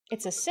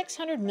It's a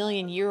 600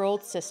 million year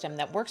old system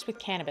that works with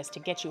cannabis to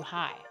get you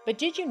high. But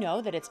did you know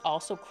that it's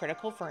also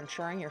critical for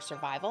ensuring your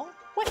survival?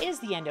 What is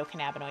the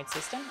endocannabinoid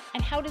system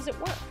and how does it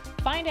work?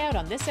 Find out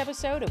on this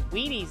episode of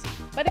Weed Easy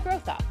by the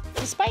GrowthOp.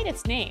 Despite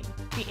its name,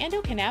 the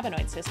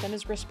endocannabinoid system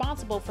is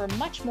responsible for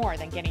much more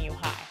than getting you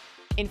high.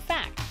 In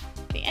fact,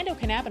 the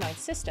endocannabinoid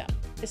system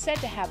is said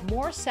to have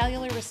more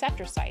cellular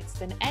receptor sites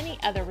than any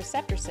other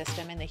receptor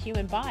system in the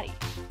human body.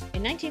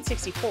 In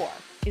 1964,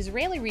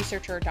 Israeli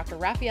researcher Dr.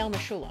 Raphael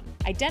Mechoulam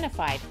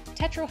identified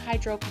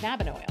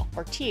tetrahydrocannabinol,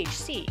 or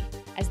THC,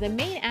 as the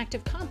main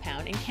active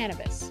compound in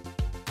cannabis.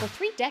 For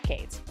 3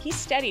 decades, he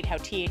studied how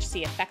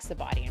THC affects the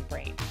body and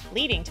brain,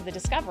 leading to the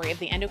discovery of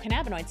the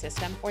endocannabinoid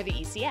system, or the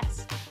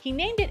ECS. He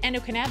named it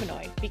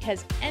endocannabinoid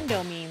because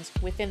endo means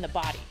within the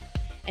body,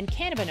 and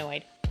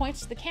cannabinoid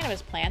points to the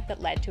cannabis plant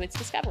that led to its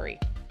discovery.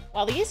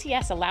 While the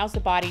ECS allows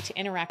the body to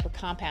interact with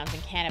compounds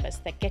in cannabis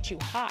that get you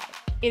high,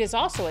 it is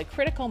also a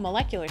critical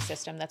molecular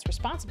system that's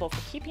responsible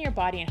for keeping your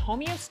body in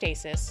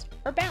homeostasis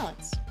or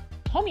balance.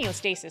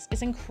 Homeostasis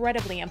is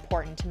incredibly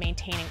important to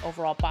maintaining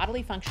overall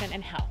bodily function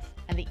and health,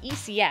 and the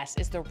ECS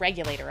is the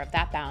regulator of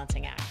that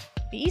balancing act.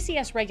 The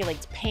ECS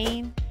regulates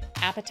pain,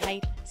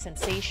 appetite,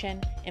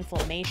 sensation,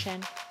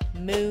 inflammation,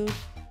 mood,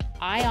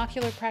 eye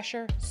ocular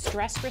pressure,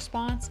 stress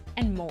response,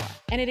 and more.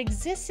 And it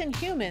exists in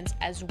humans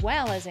as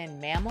well as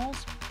in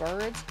mammals,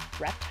 birds,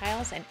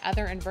 reptiles, and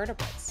other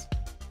invertebrates.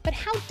 But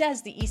how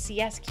does the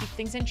ECS keep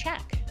things in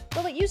check?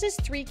 Well, it uses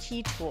 3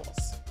 key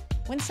tools.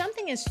 When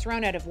something is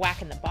thrown out of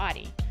whack in the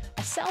body,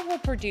 a cell will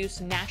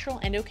produce natural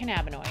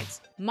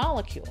endocannabinoids,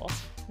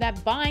 molecules,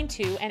 that bind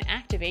to and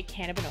activate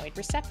cannabinoid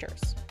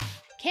receptors.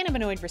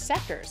 Cannabinoid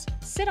receptors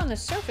sit on the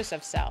surface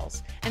of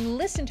cells and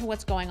listen to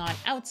what's going on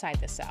outside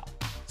the cell.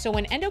 So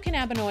when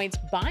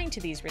endocannabinoids bind to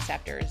these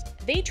receptors,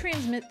 they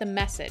transmit the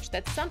message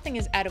that something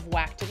is out of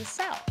whack to the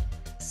cell,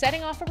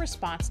 setting off a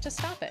response to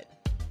stop it.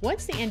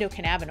 Once the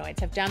endocannabinoids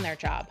have done their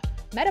job,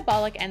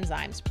 metabolic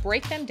enzymes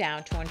break them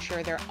down to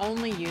ensure they're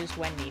only used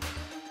when needed.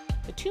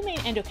 The 2 main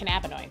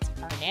endocannabinoids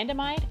are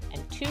anandamide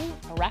and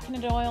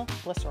 2-arachidonyl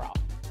glycerol,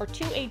 or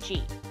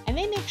 2-AG, and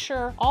they make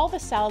sure all the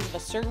cells of a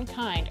certain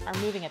kind are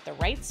moving at the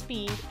right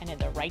speed and in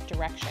the right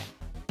direction.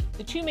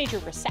 The 2 major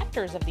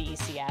receptors of the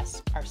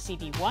ECS are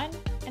CB1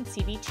 and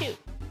CB2.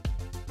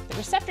 The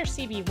receptor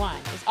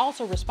CB1 is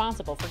also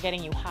responsible for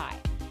getting you high,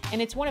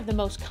 and it's one of the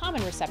most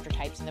common receptor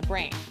types in the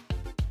brain.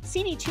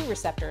 CB2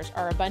 receptors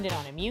are abundant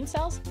on immune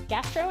cells,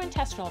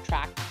 gastrointestinal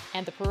tract,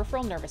 and the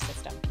peripheral nervous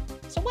system.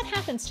 So what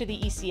happens to the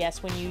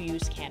ECS when you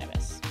use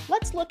cannabis?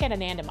 Let's look at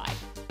anandamide,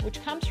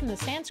 which comes from the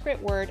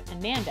Sanskrit word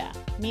ananda,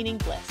 meaning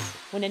bliss.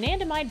 When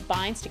anandamide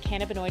binds to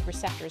cannabinoid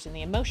receptors in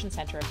the emotion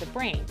center of the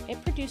brain,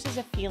 it produces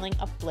a feeling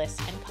of bliss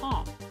and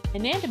calm.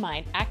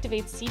 Anandamide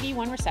activates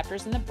CB1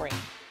 receptors in the brain,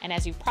 and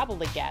as you've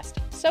probably guessed,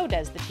 so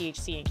does the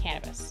THC in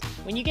cannabis.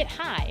 When you get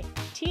high,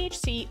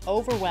 THC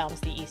overwhelms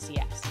the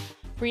ECS,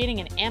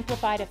 creating an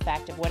amplified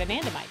effect of what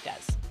anandamide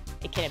does.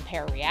 It can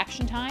impair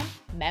reaction time,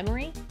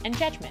 memory, and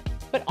judgment,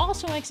 but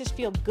also makes us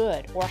feel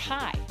good or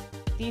high.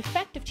 The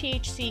effect of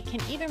THC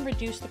can even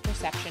reduce the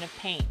perception of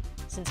pain.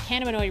 Since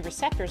cannabinoid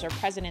receptors are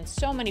present in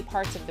so many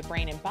parts of the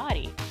brain and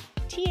body,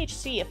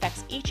 THC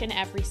affects each and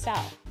every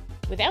cell.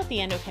 Without the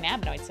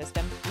endocannabinoid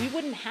system, we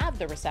wouldn't have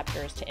the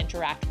receptors to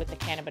interact with the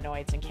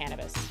cannabinoids in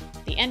cannabis.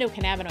 The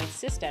endocannabinoid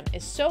system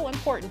is so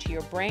important to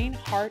your brain,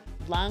 heart,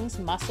 lungs,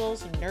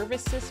 muscles,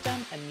 nervous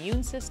system,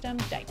 immune system,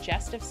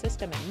 digestive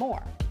system, and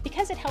more,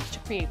 because it helps to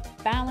create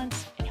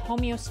balance and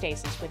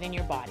homeostasis within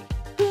your body.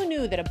 Who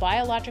knew that a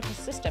biological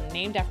system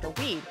named after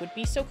weed would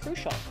be so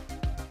crucial?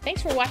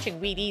 Thanks for watching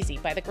Weed Easy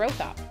by the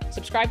GrowthOp.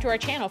 Subscribe to our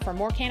channel for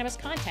more cannabis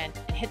content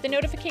and hit the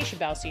notification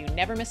bell so you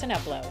never miss an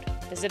upload.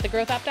 Visit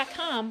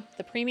thegrowthop.com,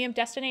 the premium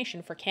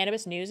destination for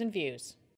cannabis news and views.